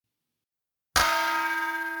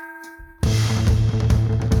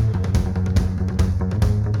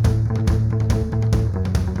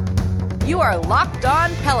are Locked On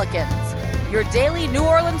Pelicans, your daily New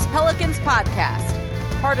Orleans Pelicans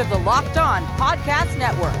podcast, part of the Locked On Podcast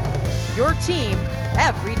Network, your team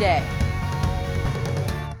every day.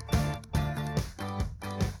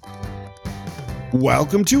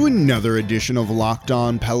 Welcome to another edition of Locked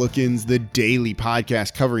On Pelicans, the daily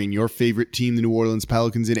podcast covering your favorite team, the New Orleans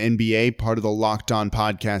Pelicans in NBA, part of the Locked On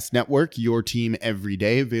Podcast Network, your team every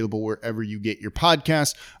day, available wherever you get your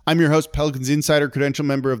podcasts. I'm your host, Pelicans Insider, credential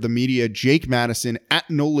member of the media, Jake Madison, at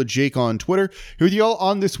NOLA Jake on Twitter. Here with you all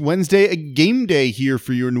on this Wednesday, a game day here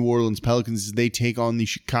for your New Orleans Pelicans as they take on the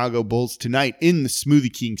Chicago Bulls tonight in the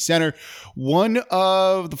Smoothie King Center, one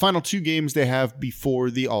of the final two games they have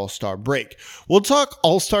before the All-Star break. We'll talk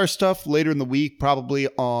All-Star stuff later in the week, probably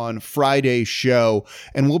on Friday's show,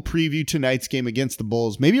 and we'll preview tonight's game against the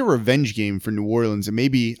Bulls, maybe a revenge game for New Orleans, and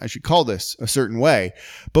maybe I should call this a certain way.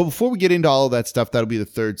 But before we get into all of that stuff, that'll be the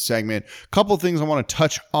third segment. A couple of things I want to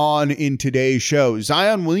touch on in today's show.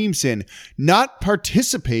 Zion Williamson not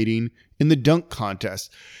participating in the dunk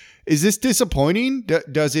contest. Is this disappointing?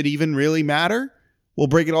 Does it even really matter? We'll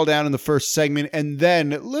break it all down in the first segment, and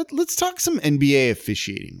then let's talk some NBA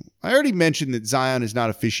officiating. I already mentioned that Zion is not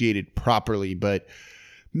officiated properly, but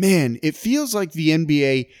man, it feels like the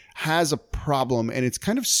NBA has a problem, and it's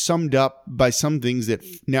kind of summed up by some things that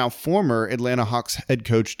now former Atlanta Hawks head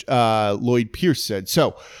coach Lloyd Pierce said.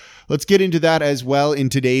 So let's get into that as well in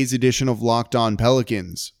today's edition of Locked On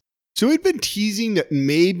Pelicans. So we'd been teasing that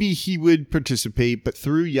maybe he would participate, but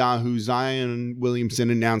through Yahoo, Zion Williamson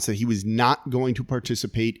announced that he was not going to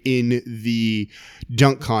participate in the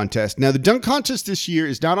dunk contest. Now, the dunk contest this year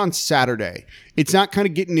is not on Saturday. It's not kind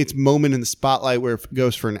of getting its moment in the spotlight where it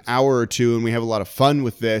goes for an hour or two, and we have a lot of fun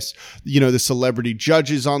with this. You know, the celebrity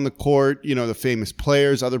judges on the court, you know, the famous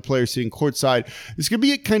players, other players sitting courtside. This could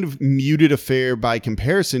be a kind of muted affair by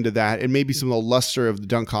comparison to that, and maybe some of the luster of the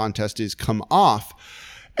dunk contest is come off.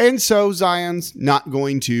 And so Zion's not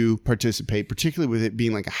going to participate, particularly with it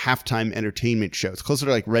being like a halftime entertainment show. It's closer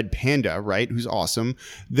to like Red Panda, right? Who's awesome,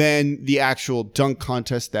 than the actual dunk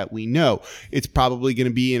contest that we know. It's probably going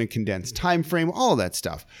to be in a condensed time frame, all of that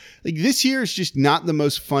stuff. Like this year is just not the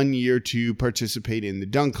most fun year to participate in the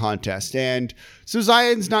dunk contest. And so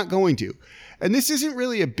Zion's not going to. And this isn't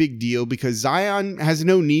really a big deal because Zion has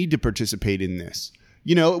no need to participate in this.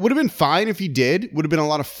 You know, it would have been fine if he did. It would have been a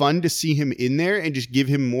lot of fun to see him in there and just give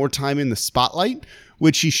him more time in the spotlight,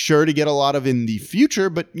 which he's sure to get a lot of in the future.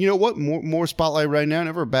 But you know what? More spotlight right now,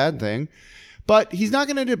 never a bad thing. But he's not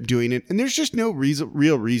going to end up doing it, and there's just no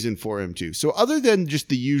real reason for him to. So other than just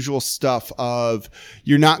the usual stuff of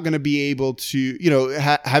you're not going to be able to, you know,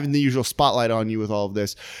 having the usual spotlight on you with all of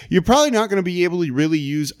this, you're probably not going to be able to really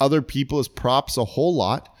use other people as props a whole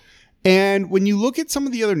lot. And when you look at some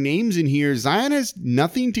of the other names in here, Zion has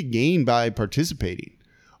nothing to gain by participating.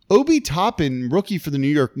 Obi Toppin, rookie for the New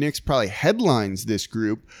York Knicks, probably headlines this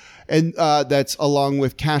group. And that's along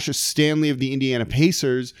with Cassius Stanley of the Indiana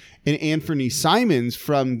Pacers and Anthony Simons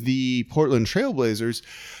from the Portland Trailblazers.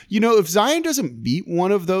 You know, if Zion doesn't beat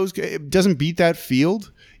one of those, doesn't beat that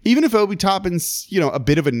field, even if Obi Toppin's, you know, a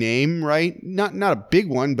bit of a name, right? Not a big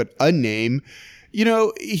one, but a name. You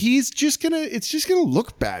know, it's just going to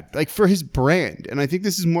look bad, like for his brand. And I think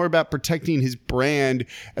this is more about protecting his brand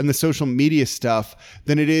and the social media stuff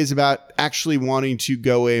than it is about actually wanting to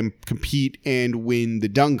go and compete and win the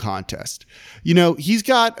dunk contest. You know, he's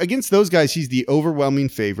got, against those guys, he's the overwhelming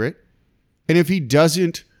favorite. And if he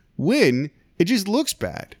doesn't win, it just looks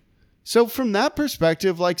bad. So from that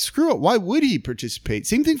perspective, like, screw it. Why would he participate?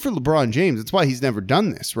 Same thing for LeBron James. That's why he's never done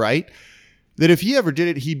this, right? That if he ever did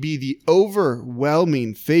it, he'd be the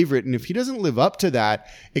overwhelming favorite. And if he doesn't live up to that,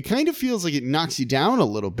 it kind of feels like it knocks you down a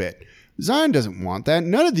little bit. Zion doesn't want that.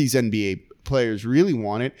 None of these NBA players really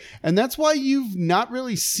want it. And that's why you've not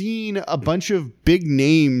really seen a bunch of big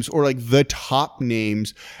names or like the top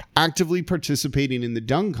names actively participating in the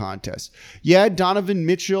dunk contest. Yeah, Donovan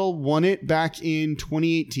Mitchell won it back in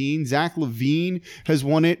 2018. Zach LaVine has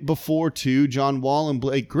won it before too. John Wall and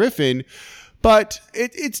Blake Griffin. But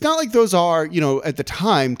it's not like those are, you know, at the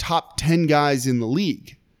time, top 10 guys in the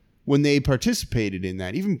league when they participated in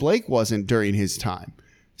that. Even Blake wasn't during his time.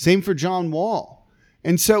 Same for John Wall.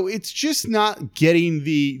 And so it's just not getting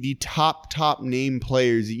the top name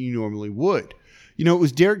players that you normally would. You know, it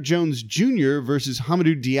was Derrick Jones Jr. versus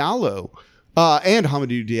Hamidou Diallo and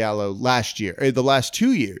Hamidou Diallo last year, the last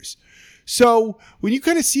 2 years. So when you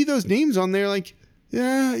kind of see those names on there, like,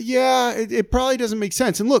 Yeah, it probably doesn't make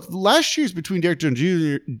sense. And look, last year's between Derek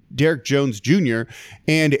Jones Jr.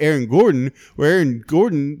 and Aaron Gordon, where Aaron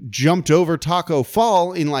Gordon jumped over Taco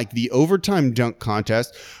Fall in like the overtime dunk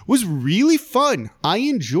contest, was really fun. I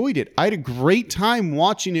enjoyed it. I had a great time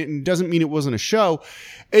watching it, and it doesn't mean it wasn't a show.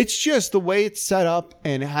 It's just the way it's set up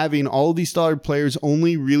and having all these star players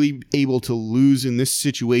only really able to lose in this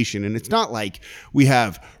situation. And it's not like we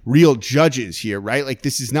have real judges here, right? Like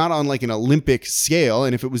this is not on like an Olympic scale.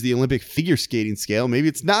 And if it was the Olympic figure skating scale, maybe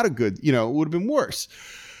it's not a good, it would have been worse.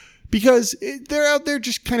 Because they're out there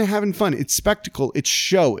just kind of having fun. It's spectacle. It's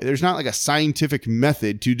show. There's not like a scientific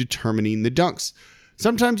method to determining the dunks.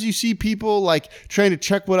 Sometimes you see people like trying to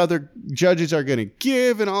check what other judges are going to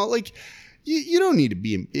give and all like... You don't need to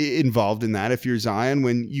be involved in that if you're Zion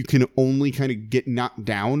when you can only kind of get knocked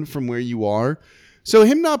down from where you are. So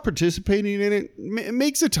him not participating in it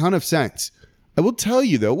makes a ton of sense. I will tell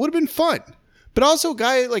you, though, it would have been fun. But also a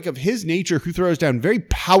guy like of his nature who throws down very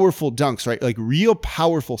powerful dunks, right? Like real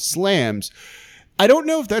powerful slams. I don't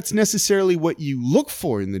know if that's necessarily what you look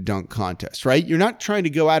for in the dunk contest, right? You're not trying to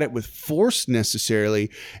go at it with force necessarily.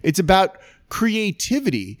 It's about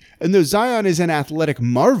creativity. And though Zion is an athletic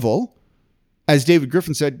marvel, as David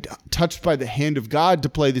Griffin said, touched by the hand of God to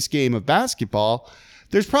play this game of basketball,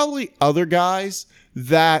 there's probably other guys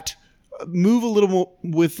that move a little more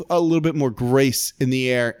with a little bit more grace in the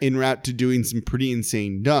air en route to doing some pretty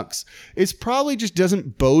insane dunks. It's probably just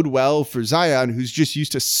doesn't bode well for Zion, who's just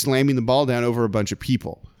used to slamming the ball down over a bunch of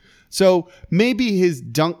people. So maybe his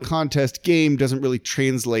dunk contest game doesn't really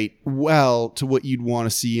translate well to what you'd want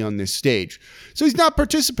to see on this stage. So he's not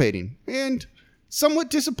participating, and somewhat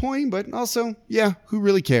disappointing, but also, yeah, who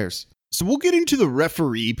really cares? So we'll get into the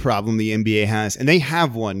referee problem the NBA has, and they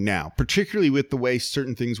have one now, particularly with the way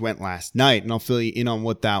certain things went last night, and I'll fill you in on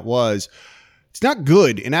what that was. It's not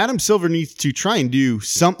good, and Adam Silver needs to try and do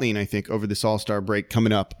something, I think, over this All-Star break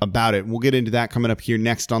coming up about it. We'll get into that coming up here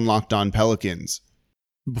next on Locked On Pelicans.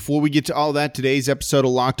 Before we get to all that, today's episode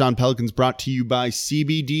of Locked On Pelicans brought to you by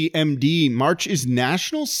CBDMD. March is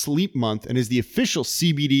National Sleep Month and is the official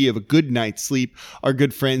CBD of a good night's sleep. Our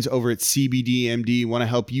good friends over at CBDMD want to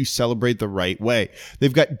help you celebrate the right way.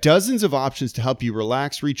 They've got dozens of options to help you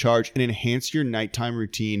relax, recharge, and enhance your nighttime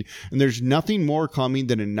routine. And there's nothing more calming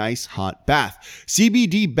than a nice hot bath.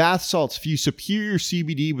 CBD bath salts fuse superior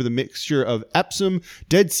CBD with a mixture of Epsom,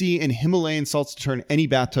 Dead Sea, and Himalayan salts to turn any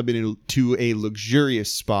bathtub into a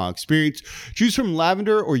luxurious spa experience. Choose from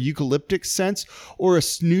lavender or eucalyptic scents or a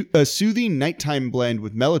soothing nighttime blend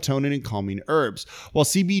with melatonin and calming herbs. While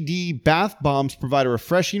CBD bath bombs provide a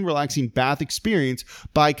refreshing, relaxing bath experience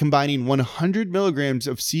by combining 100 milligrams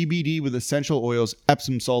of CBD with essential oils,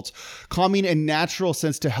 Epsom salts, calming and natural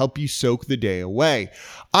scents to help you soak the day away.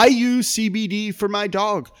 I use CBD for my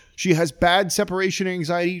dog. She has bad separation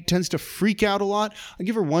anxiety, tends to freak out a lot. I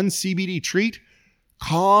give her one CBD treat.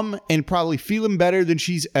 Calm and probably feeling better than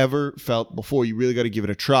she's ever felt before. You really got to give it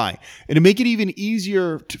a try. And to make it even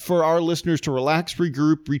easier for our listeners to relax,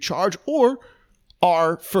 regroup, recharge, or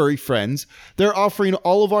our furry friends, they're offering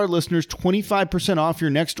all of our listeners 25% off your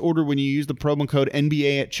next order when you use the promo code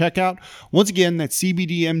NBA at checkout. Once again, that's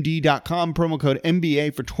cbdmd.com, promo code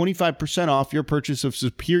NBA for 25% off your purchase of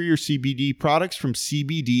superior CBD products from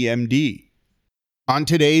CBDMD. On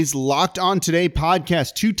today's Locked On Today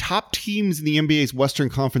podcast, two top teams in the NBA's Western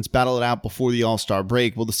Conference battle it out before the All-Star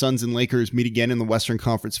break. Will the Suns and Lakers meet again in the Western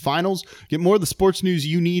Conference Finals? Get more of the sports news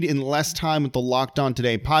you need in less time with the Locked On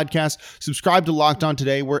Today podcast. Subscribe to Locked On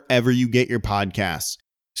Today wherever you get your podcasts.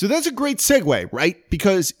 So that's a great segue, right?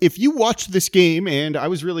 Because if you watched this game, and I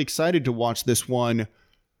was really excited to watch this one,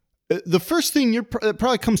 the first thing that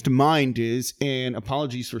probably comes to mind is, and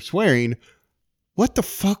apologies for swearing, what the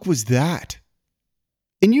fuck was that?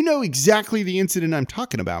 And you know exactly the incident I'm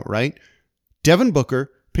talking about, right? Devin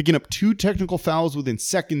Booker picking up 2 technical fouls within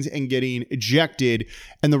seconds and getting ejected.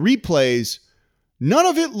 And the replays, none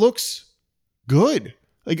of it looks good.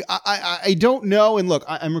 Like, I don't know. And look,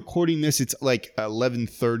 I'm recording this. It's like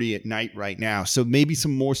 11:30 at night right now. So maybe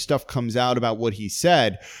some more stuff comes out about what he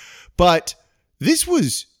said. But this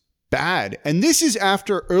was bad. And this is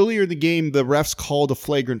after earlier in the game, the refs called a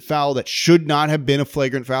flagrant foul that should not have been a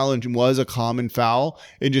flagrant foul and was a common foul.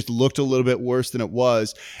 It just looked a little bit worse than it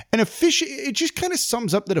was. And it just kind of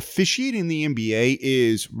sums up that officiating in the NBA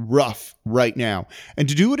is rough right now. And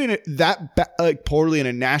to do it in that poorly in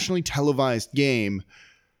a nationally televised game,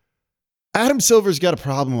 Adam Silver's got a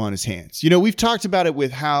problem on his hands. You know, we've talked about it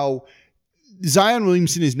with how Zion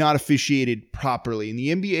Williamson is not officiated properly, and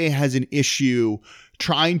the NBA has an issue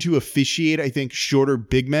trying to officiate, I think, shorter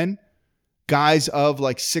big men, guys of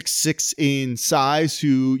like 6'6" in size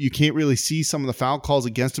who you can't really see some of the foul calls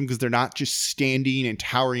against them because they're not just standing and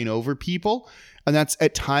towering over people. And that's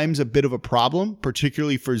at times a bit of a problem,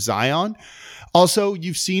 particularly for Zion. Also,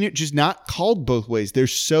 you've seen it just not called both ways.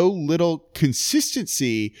 There's so little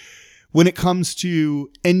consistency when it comes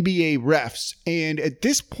to NBA refs. And at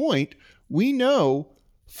this point, we know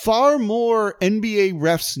far more NBA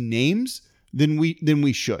refs' names than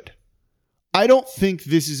we should. I don't think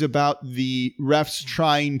this is about the refs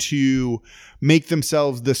trying to make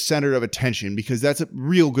themselves the center of attention, because that's a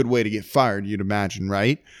real good way to get fired, you'd imagine,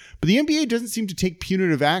 right? But the NBA doesn't seem to take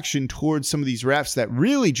punitive action towards some of these refs that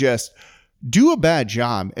really just do a bad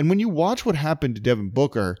job. And when you watch what happened to Devin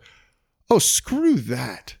Booker, oh, screw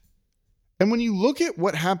that. And when you look at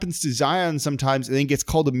what happens to Zion sometimes and then gets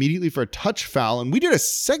called immediately for a touch foul, and we did a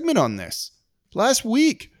segment on this last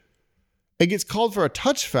week, it gets called for a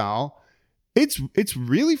touch foul. It's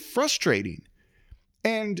really frustrating.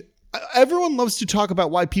 And everyone loves to talk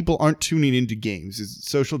about why people aren't tuning into games. Is it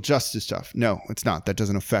social justice stuff? No, it's not. That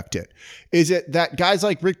doesn't affect it. Is it that guys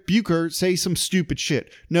like Rick Bucher say some stupid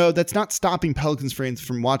shit? No, that's not stopping Pelicans fans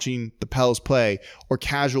from watching the Pels play, or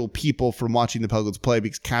casual people from watching the Pelicans play,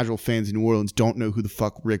 because casual fans in New Orleans don't know who the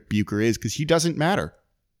fuck Rick Bucher is, because he doesn't matter.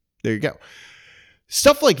 There you go.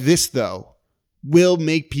 Stuff like this, though, will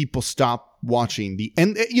make people stop watching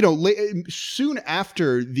soon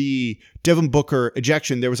after the Devin Booker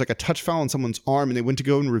ejection, there was like a touch foul on someone's arm, and they went to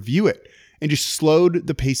go and review it and just slowed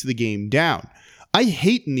the pace of the game down. I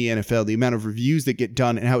hate in the NFL the amount of reviews that get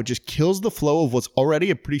done and how it just kills the flow of what's already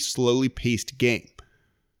a pretty slowly paced game.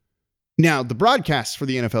 Now, the broadcast for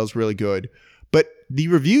the NFL is really good, but the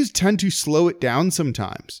reviews tend to slow it down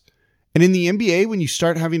sometimes. And in the NBA, when you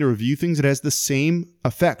start having to review things, it has the same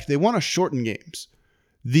effect. They want to shorten games.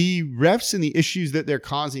 The refs and the issues that they're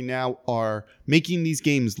causing now are making these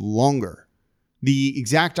games longer. The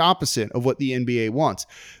exact opposite of what the NBA wants.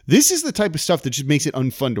 This is the type of stuff that just makes it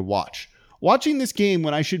unfun to watch. Watching this game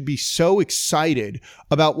when I should be so excited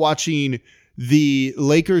about watching the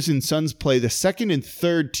Lakers and Suns play the second and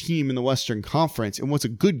third team in the Western Conference, and what's a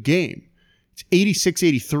good game. It's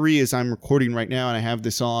 86-83 as I'm recording right now, and I have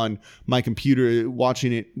this on my computer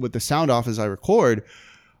watching it with the sound off as I record.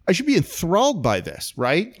 I should be enthralled by this,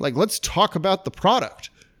 right? Like, let's talk about the product.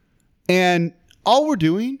 And all we're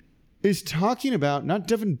doing is talking about not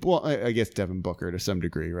Devin Booker to some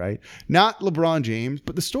degree, right? Not LeBron James,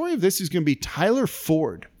 but the story of this is going to be Tyler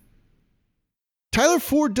Ford. Tyler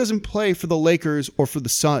Ford doesn't play for the Lakers or for the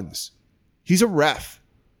Suns. He's a ref.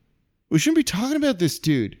 We shouldn't be talking about this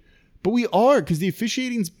dude, but we are, because the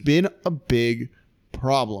officiating's been a big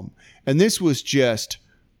problem. And this was just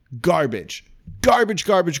garbage. Garbage.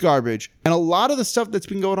 And a lot of the stuff that's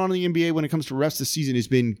been going on in the NBA when it comes to refs this season has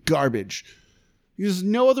been garbage. There's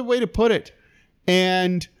no other way to put it.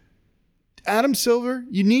 And Adam Silver,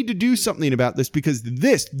 you need to do something about this, because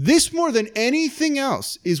this more than anything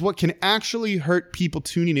else is what can actually hurt people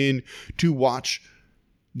tuning in to watch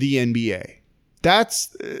the NBA.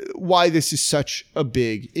 That's why this is such a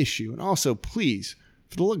big issue. And also, please,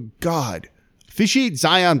 for the love of God, officiate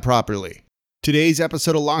Zion properly. Today's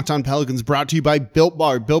episode of Locked On Pelicans brought to you by Built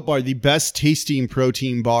Bar. Built Bar, the best tasting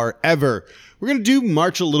protein bar ever. We're going to do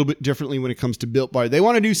March a little bit differently when it comes to Built Bar. They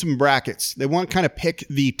want to do some brackets. They want to kind of pick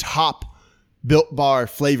the top Built Bar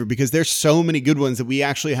flavor, because there's so many good ones that we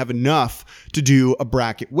actually have enough to do a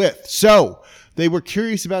bracket with. So they were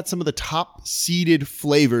curious about some of the top seeded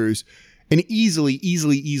flavors, and easily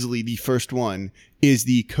the first one is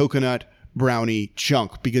the coconut brownie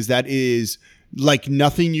chunk, because that is like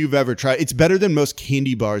nothing you've ever tried. It's better than most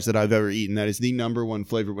candy bars that I've ever eaten. That is the number one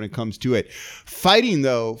flavor when it comes to it. Fighting,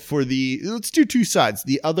 though, for let's do two sides.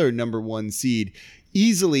 The other number one seed,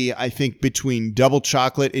 easily, I think, between double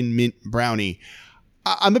chocolate and mint brownie.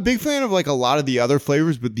 I'm a big fan of like a lot of the other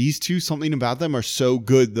flavors, but these two, something about them are so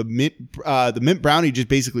good. The mint brownie just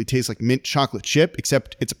basically tastes like mint chocolate chip,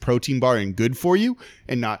 except it's a protein bar and good for you,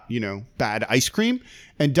 and not, bad ice cream.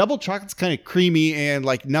 And double chocolate's kind of creamy and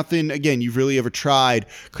like nothing, again, you've really ever tried.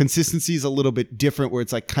 Consistency is a little bit different, where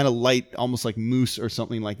it's like kind of light, almost like mousse or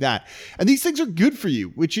something like that. And these things are good for you,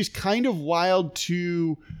 which is kind of wild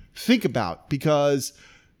to think about, because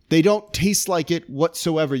they don't taste like it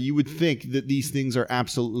whatsoever. You would think that these things are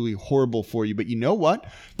absolutely horrible for you. But you know what?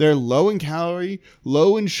 They're low in calorie,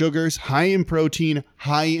 low in sugars, high in protein,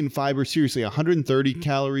 high in fiber. Seriously, 130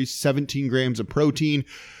 calories, 17 grams of protein.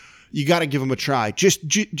 You got to give them a try. Just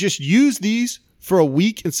use these for a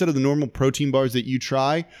week instead of the normal protein bars that you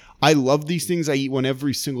try. I love these things. I eat one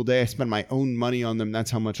every single day. I spend my own money on them.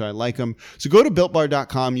 That's how much I like them. So go to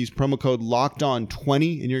BuiltBar.com, use promo code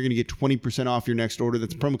LOCKEDON20, and you're going to get 20% off your next order.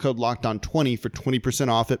 That's promo code LOCKEDON20 for 20%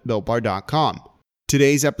 off at BuiltBar.com.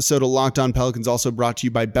 Today's episode of Locked On Pelicans also brought to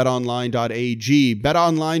you by BetOnline.ag.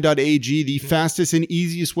 BetOnline.ag, the fastest and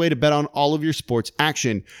easiest way to bet on all of your sports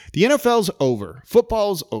action. The NFL's over.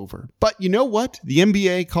 Football's over. But you know what? The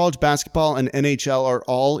NBA, college basketball, and NHL are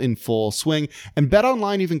all in full swing. And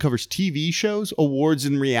BetOnline even covers TV shows, awards,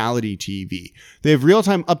 and reality TV. They have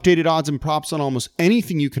real-time updated odds and props on almost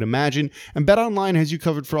anything you can imagine. And BetOnline has you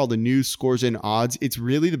covered for all the news, scores, and odds. It's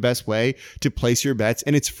really the best way to place your bets,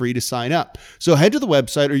 and it's free to sign up. So head to the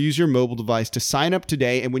website or use your mobile device to sign up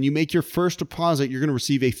today, and when you make your first deposit, you're going to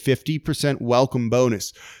receive a 50% welcome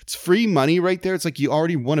bonus. It's free money right there. It's like you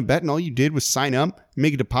already won a bet and all you did was sign up and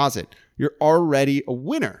make a deposit. You're already a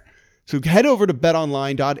winner. So head over to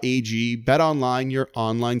betonline.ag. BetOnline, your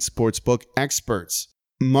online sportsbook experts.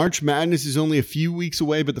 March Madness is only a few weeks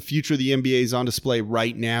away, but the future of the NBA is on display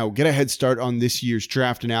right now. Get a head start on this year's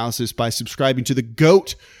draft analysis by subscribing to the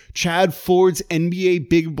GOAT, Chad Ford's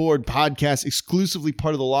NBA Big Board podcast, exclusively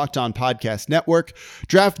part of the Locked On Podcast Network.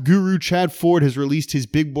 Draft guru Chad Ford has released his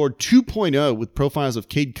Big Board 2.0 with profiles of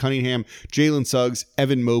Cade Cunningham, Jalen Suggs,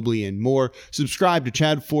 Evan Mobley, and more. Subscribe to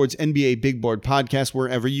Chad Ford's NBA Big Board podcast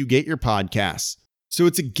wherever you get your podcasts. So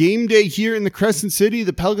it's a game day here in the Crescent City.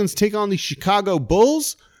 The Pelicans take on the Chicago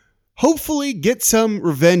Bulls. Hopefully get some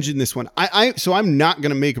revenge in this one. So I'm not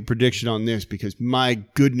going to make a prediction on this because my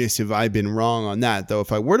goodness, have I been wrong on that. Though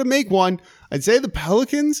if I were to make one, I'd say the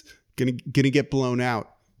Pelicans gonna get blown out.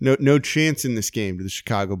 No chance in this game to the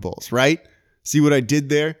Chicago Bulls, right? See what I did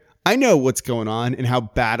there? I know what's going on and how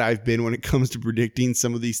bad I've been when it comes to predicting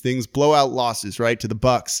some of these things. Blowout losses, right? To the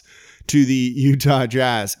Bucks, to the Utah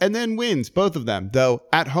Jazz, and then wins, both of them, though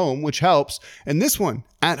at home, which helps. And this one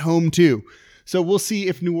at home too. So we'll see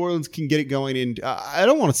if New Orleans can get it going. And I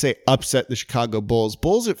don't want to say upset the Chicago Bulls.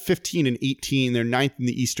 Bulls at 15-18. They're 9th in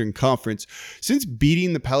the Eastern Conference. Since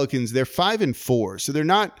beating the Pelicans, they're 5-4. So they're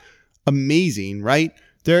not amazing, right?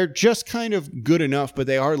 They're just kind of good enough, but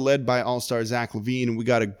they are led by All-Star Zach LaVine, and we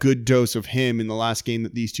got a good dose of him in the last game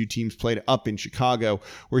that these two teams played up in Chicago,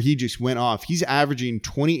 where he just went off. He's averaging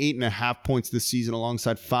 28.5 points this season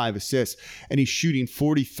alongside 5 assists, and he's shooting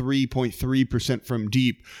 43.3% from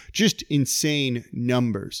deep. Just insane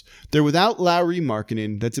numbers. They're without Lauri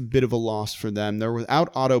Markkanen. That's a bit of a loss for them. They're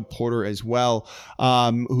without Otto Porter as well,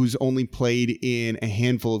 who's only played in a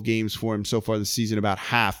handful of games for him so far this season, about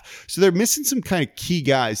half. So they're missing some kind of key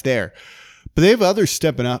guys there, but they have others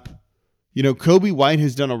stepping up. You know, Kobe White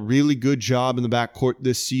has done a really good job in the backcourt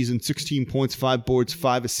this season. 16 points, 5 boards,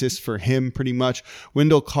 5 assists for him pretty much.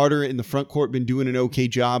 Wendell Carter in the front court been doing an okay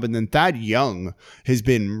job. And then Thad Young has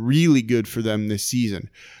been really good for them this season.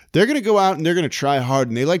 They're going to go out and they're going to try hard,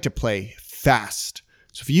 and they like to play fast.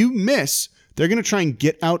 So if you miss, they're going to try and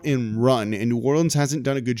get out and run. And New Orleans hasn't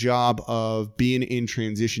done a good job of being in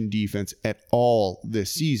transition defense at all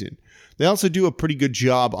this season. They also do a pretty good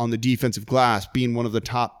job on the defensive glass, being one of the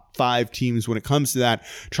top 5 teams when it comes to that,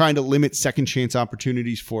 trying to limit second chance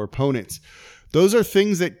opportunities for opponents. Those are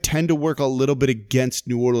things that tend to work a little bit against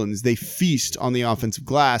New Orleans. They feast on the offensive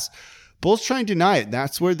glass. Bulls try and deny it.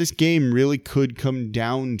 That's where this game really could come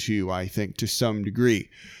down to, I think, to some degree.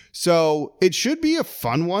 So it should be a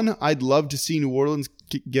fun one. I'd love to see New Orleans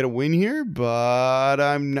get a win here, but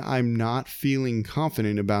I'm not feeling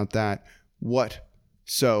confident about that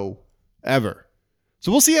whatsoever.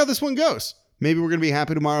 So we'll see how this one goes. Maybe we're going to be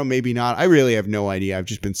happy tomorrow, maybe not. I really have no idea. I've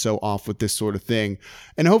just been so off with this sort of thing.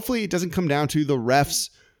 And hopefully it doesn't come down to the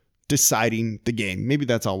refs deciding the game. Maybe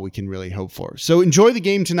that's all we can really hope for. So enjoy the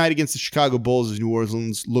game tonight against the Chicago Bulls as New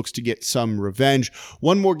Orleans looks to get some revenge.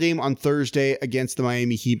 One more game on Thursday against the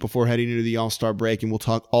Miami Heat before heading into the All-Star break, and we'll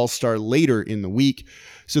talk All-Star later in the week.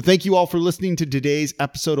 So thank you all for listening to today's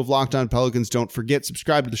episode of Locked On Pelicans. Don't forget,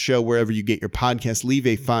 subscribe to the show wherever you get your podcast. Leave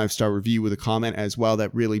a 5-star review with a comment as well.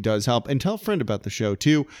 That really does help. And tell a friend about the show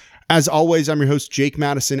too. As always, I'm your host, Jake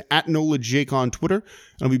Madison, at NolaJake on Twitter.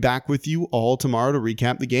 And I'll be back with you all tomorrow to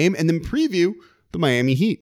recap the game and then preview the Miami Heat.